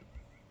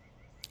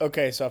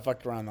Okay, so I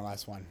fucked around the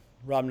last one.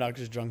 Rob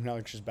Nugger's Drunk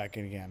Nugger's back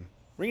in again.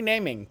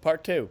 Renaming,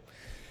 part 2.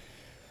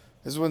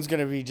 This one's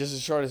going to be just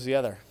as short as the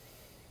other.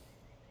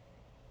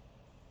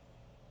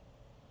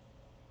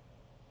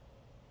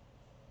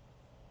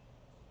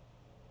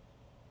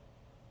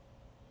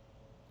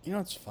 You know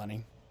what's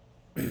funny?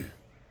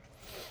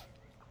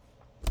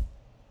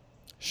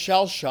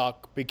 Shell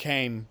shock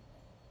became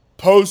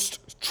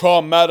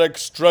post-traumatic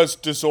stress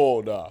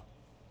disorder.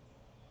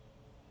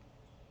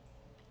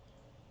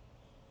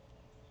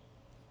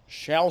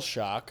 Shell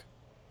shock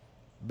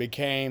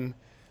became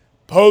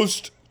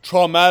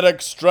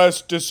post-traumatic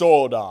stress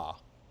disorder.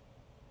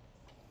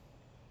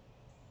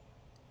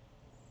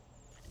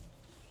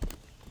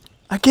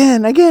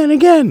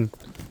 Again.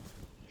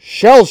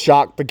 Shell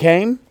shock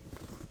became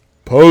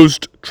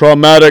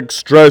post-traumatic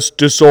stress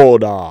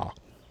disorder.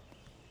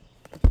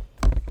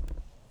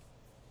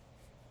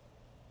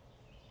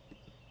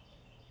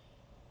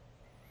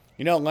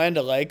 You know, Land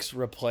O'Lakes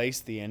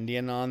replaced the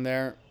Indian on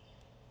there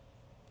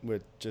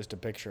with just a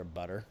picture of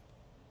butter.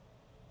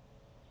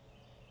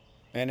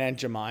 And Aunt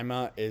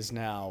Jemima is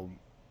now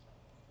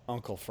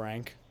Uncle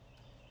Frank.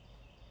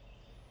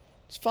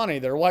 It's funny,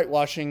 they're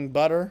whitewashing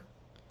butter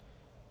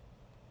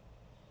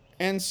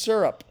and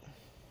syrup.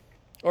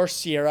 Or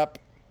syrup.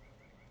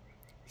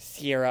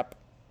 Syrup.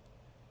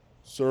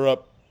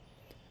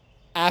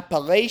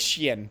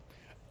 Appalachian.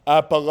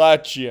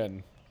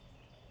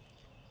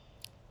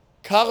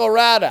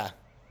 Colorado.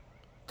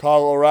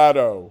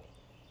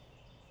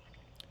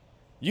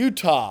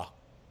 Utah.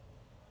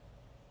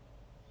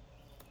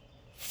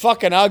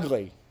 Fucking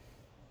ugly.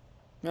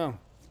 No.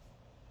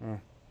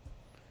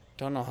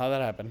 Don't know how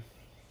that happened.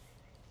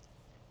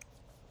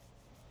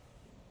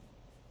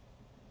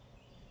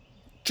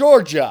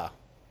 Georgia.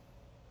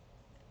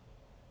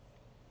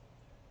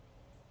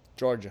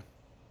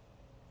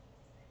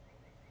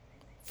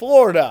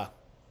 Florida.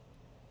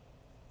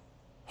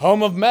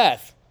 Home of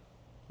meth.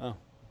 Oh,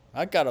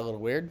 that got a little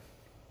weird.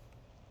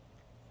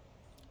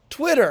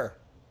 Twitter.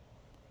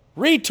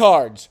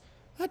 Retards.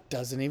 That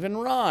doesn't even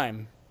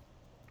rhyme.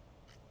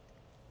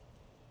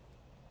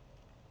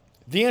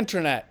 The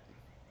internet.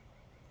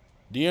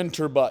 The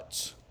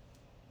interbutts.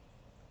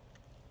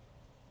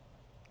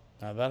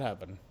 How'd that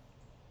happen?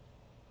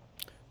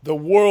 The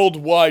World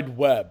Wide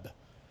Web.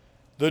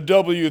 The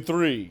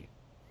W3.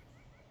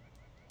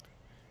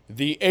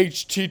 The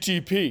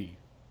HTTP.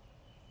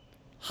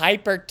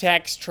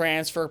 Hypertext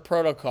Transfer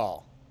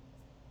Protocol.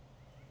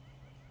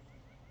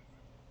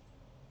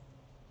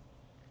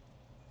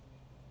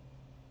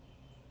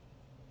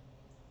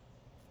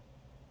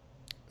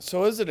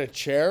 So is it a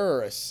chair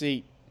or a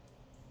seat?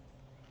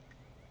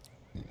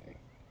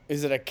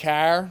 Is it a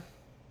car?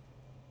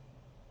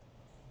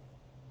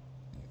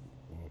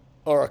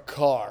 Or a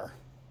car?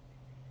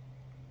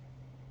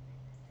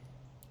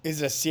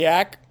 Is it a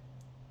siak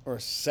or a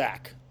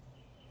sack?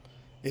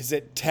 Is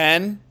it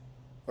 10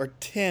 or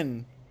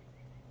tin?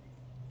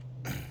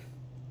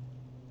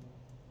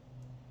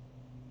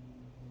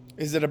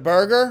 Is it a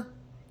burger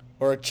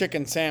or a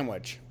chicken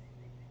sandwich?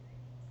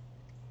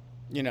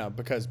 You know,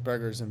 because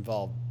burgers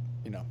involve,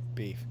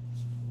 beef.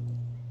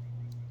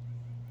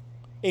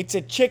 It's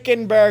a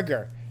chicken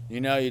burger. You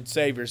know, you'd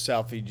save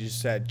yourself if you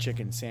just said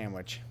chicken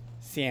sandwich.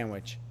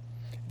 Sandwich.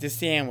 It's a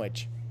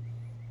sandwich.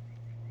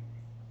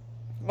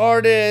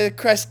 Or the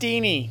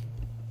crostini.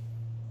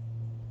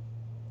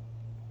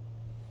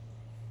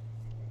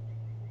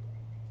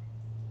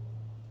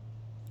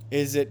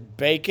 Is it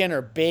bacon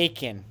or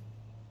bacon?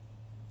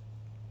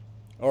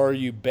 Or are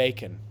you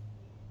bacon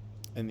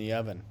in the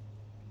oven?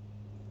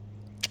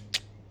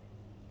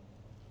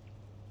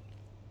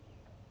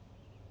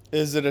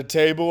 Is it a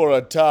table or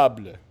a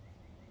table?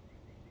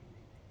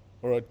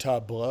 Or a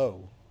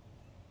tableau?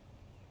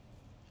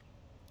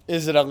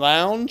 Is it a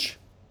lounge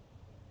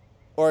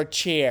or a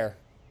chair?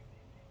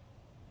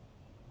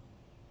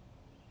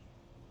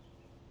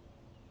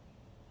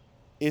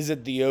 Is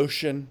it the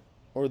ocean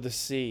or the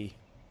sea?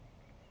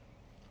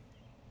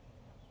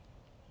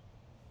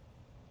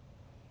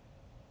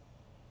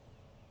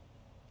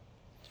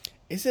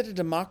 Is it a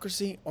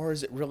democracy or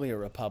is it really a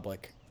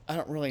republic? I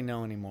don't really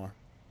know anymore.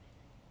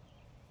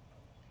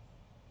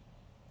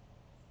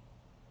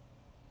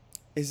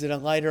 Is it a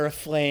light or a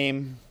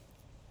flame?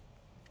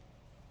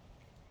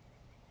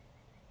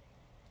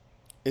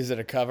 Is it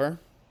a cover?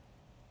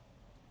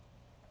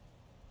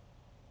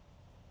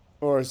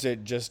 Or is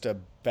it just a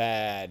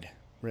bad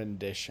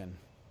rendition?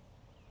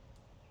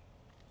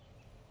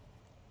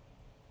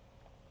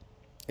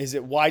 Is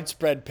it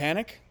widespread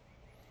panic?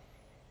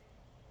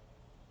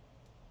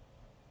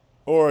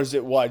 Or is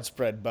it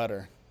widespread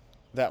butter?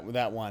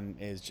 That one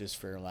is just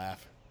for a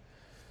laugh.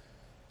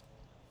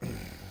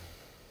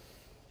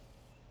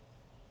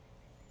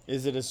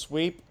 Is it a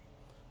sweep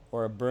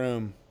or a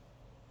broom?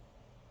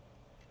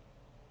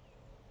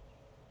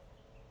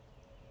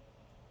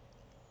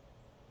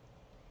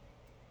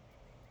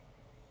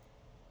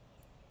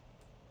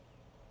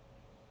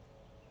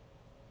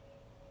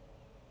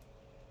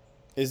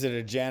 Is it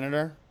a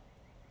janitor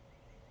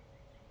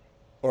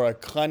or a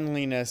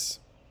cleanliness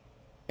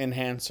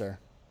enhancer?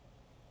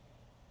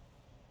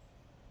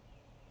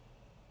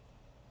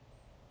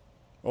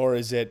 Or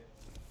is it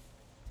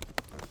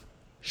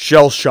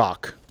shell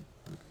shock?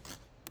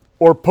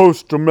 Or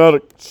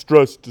post-traumatic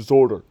stress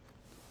disorder?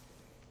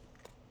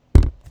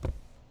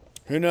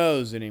 Who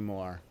knows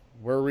anymore?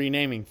 We're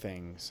renaming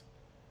things.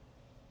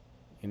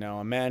 You know,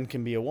 a man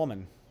can be a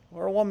woman,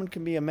 or a woman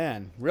can be a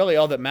man. Really,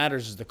 all that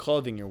matters is the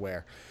clothing you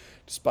wear,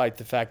 despite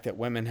the fact that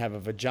women have a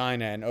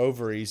vagina and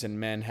ovaries and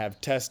men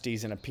have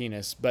testes and a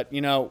penis. But,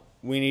 you know,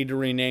 we need to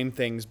rename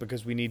things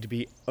because we need to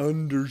be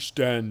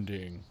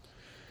understanding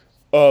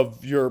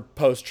of your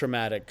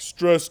post-traumatic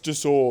stress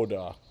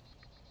disorder.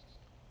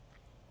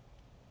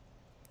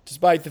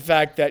 Despite the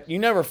fact that you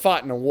never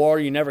fought in a war,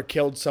 you never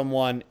killed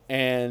someone,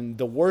 and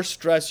the worst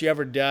stress you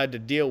ever had to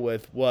deal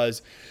with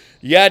was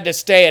you had to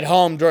stay at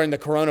home during the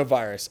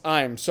coronavirus.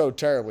 I am so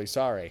terribly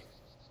sorry.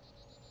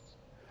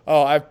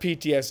 Oh, I have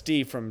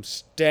PTSD from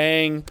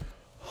staying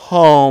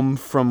home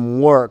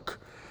from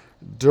work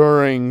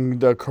during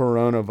the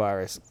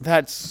coronavirus.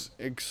 That's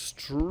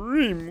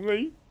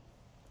extremely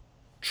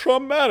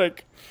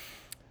traumatic.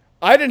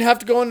 I didn't have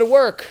to go into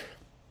work.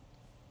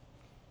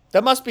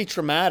 That must be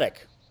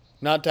traumatic.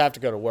 Not to have to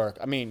go to work.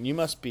 I mean, you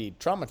must be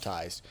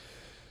traumatized.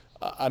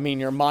 I mean,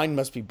 your mind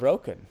must be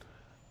broken.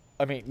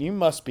 I mean, you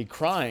must be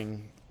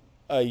crying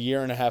a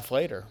year and a half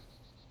later.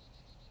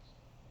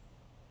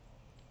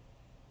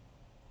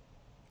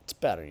 It's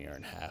about a year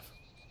and a half.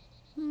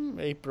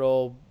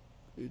 April,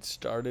 it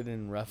started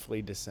in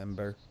roughly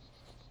December.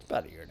 It's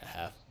about a year and a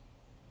half.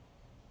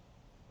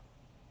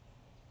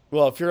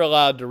 Well, if you're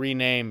allowed to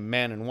rename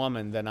man and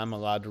woman, then I'm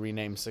allowed to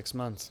rename 6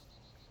 months.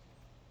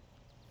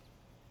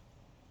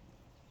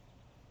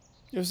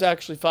 It was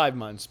actually 5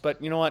 months,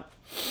 but you know what?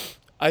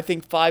 I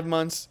think 5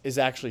 months is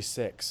actually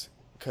 6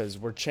 because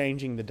we're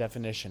changing the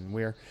definition.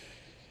 We're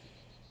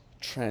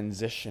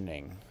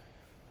transitioning.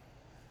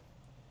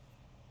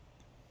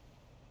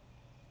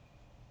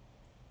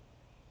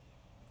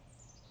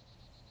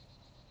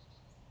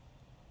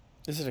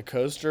 Is it a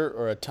coaster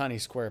or a tiny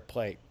square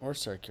plate or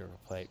circular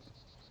plate?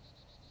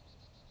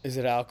 Is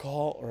it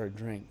alcohol or a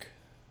drink?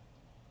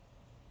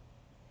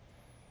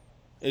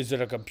 Is it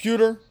a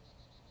computer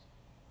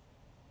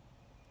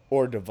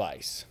or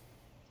device?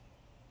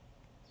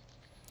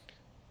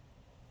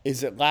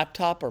 Is it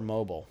laptop or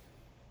mobile?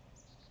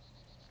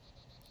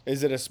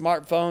 Is it a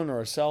smartphone or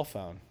a cell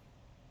phone?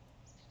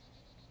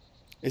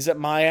 Is it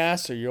my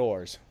ass or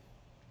yours?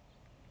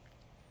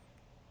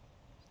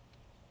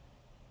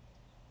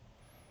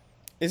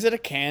 Is it a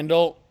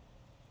candle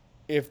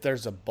if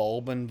there's a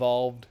bulb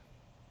involved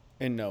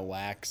and no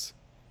wax?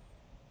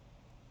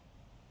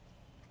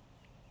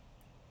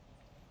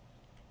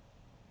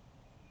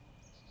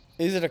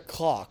 Is it a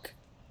clock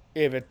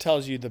if it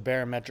tells you the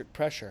barometric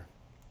pressure?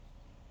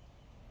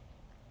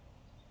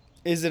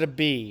 Is it a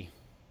bee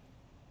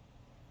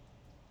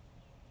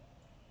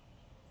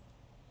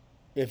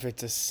if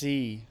it's a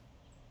C?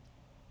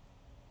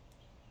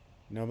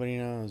 Nobody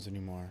knows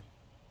anymore.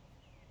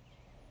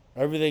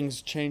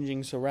 Everything's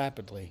changing so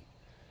rapidly.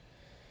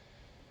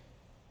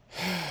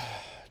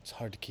 It's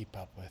hard to keep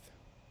up with.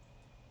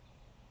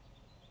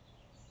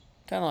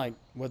 Kind of like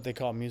what they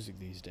call music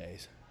these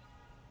days.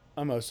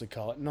 I mostly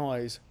call it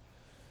noise.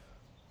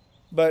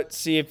 But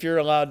see, if you're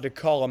allowed to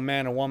call a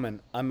man a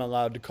woman, I'm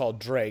allowed to call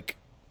Drake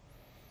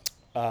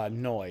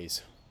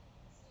noise.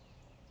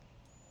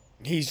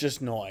 He's just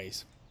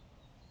noise.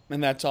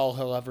 And that's all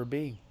he'll ever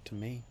be to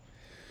me.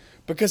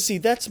 Because see,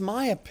 that's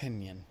my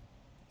opinion.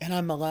 And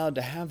I'm allowed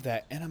to have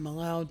that. And I'm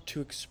allowed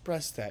to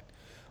express that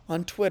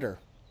on Twitter.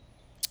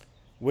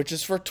 Which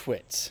is for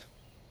twits.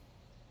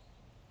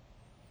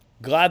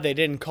 Glad they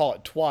didn't call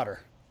it twatter.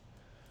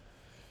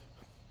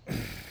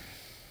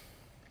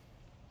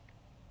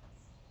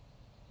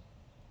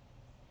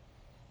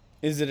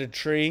 Is it a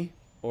tree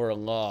or a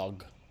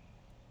log?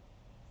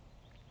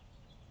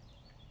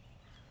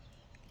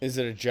 Is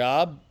it a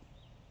job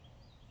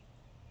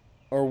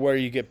or where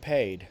you get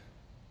paid?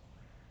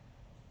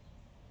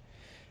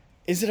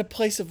 Is it a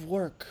place of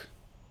work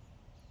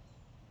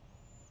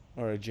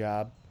or a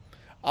job?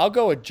 I'll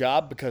go with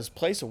job because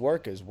place of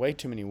work is way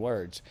too many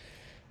words.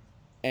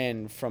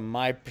 And from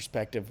my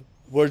perspective,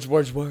 words.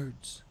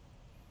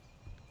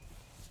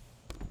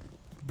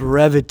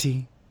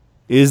 Brevity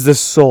is the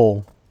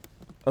soul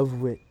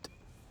of wit.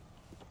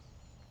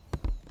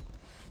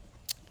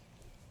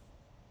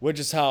 Which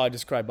is how I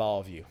describe all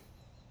of you.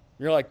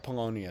 You're like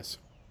Polonius.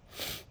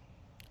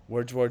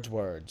 Words.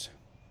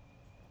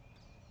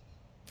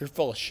 You're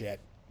full of shit.